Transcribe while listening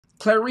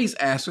Clarice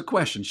asks a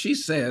question. She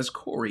says,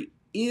 Corey,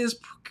 is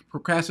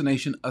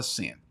procrastination a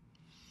sin?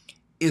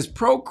 Is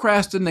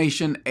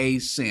procrastination a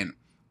sin?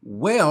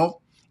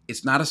 Well,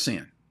 it's not a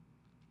sin.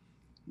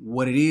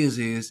 What it is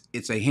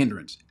it's a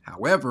hindrance.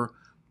 However,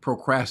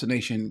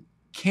 procrastination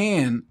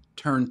can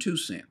turn to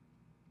sin.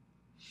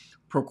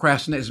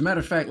 Procrastinate. As a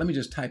matter of fact, let me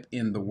just type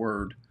in the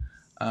word,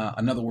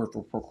 another word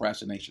for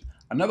procrastination.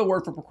 Another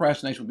word for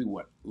procrastination would be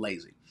what?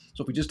 Lazy.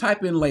 So if we just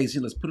type in lazy,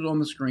 let's put it on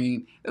the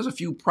screen. There's a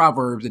few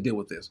proverbs that deal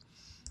with this.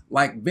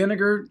 Like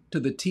vinegar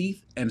to the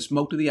teeth and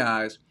smoke to the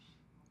eyes,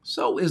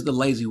 so is the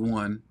lazy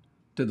one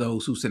to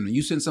those who send them.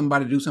 You send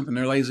somebody to do something,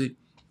 they're lazy.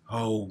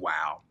 Oh,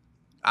 wow.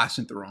 I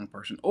sent the wrong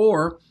person.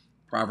 Or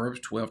Proverbs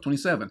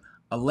 12:27.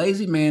 A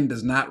lazy man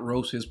does not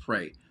roast his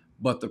prey,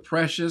 but the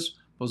precious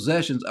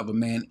possessions of a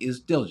man is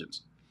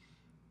diligence.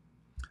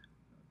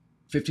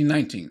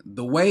 15:19.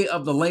 The way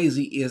of the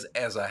lazy is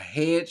as a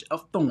hedge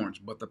of thorns,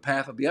 but the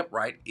path of the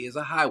upright is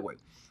a highway.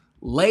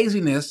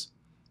 Laziness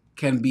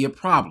can be a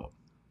problem.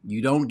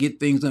 You don't get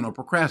things done or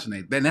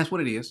procrastinate. Then that's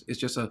what it is. It's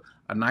just a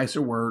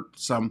nicer word.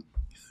 Some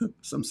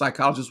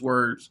psychologist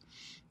words,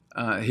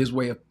 his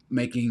way of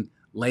making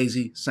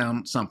lazy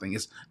sound something.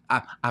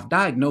 I've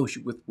diagnosed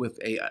you with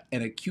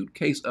an acute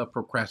case of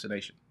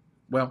procrastination.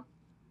 Well,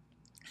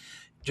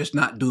 just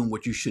not doing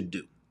what you should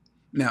do.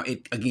 Now,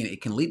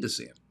 it can lead to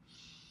sin.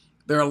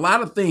 There are a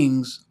lot of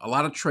things, a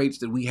lot of traits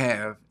that we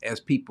have as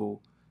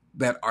people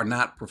that are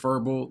not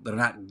preferable, that are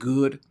not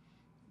good,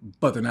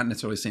 but they're not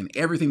necessarily sin.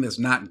 Everything that's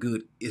not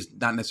good is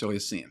not necessarily a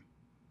sin.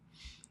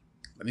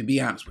 Let me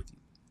be honest with you.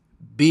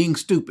 Being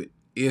stupid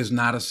is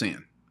not a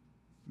sin.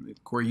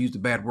 Corey used a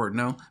bad word.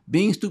 No,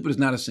 being stupid is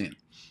not a sin.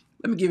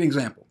 Let me give you an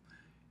example.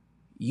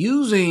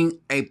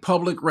 Using a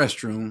public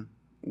restroom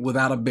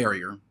without a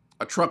barrier,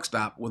 a truck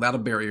stop without a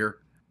barrier.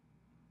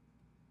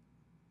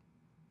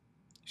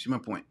 See my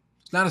point?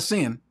 It's not a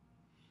sin.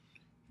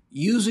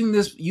 Using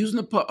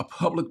a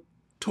public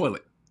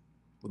toilet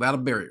without a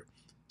barrier.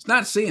 It's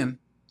not sin.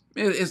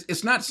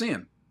 It's not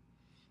sin.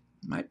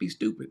 It might be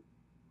stupid,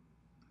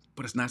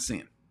 but it's not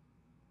sin.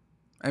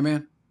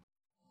 Amen.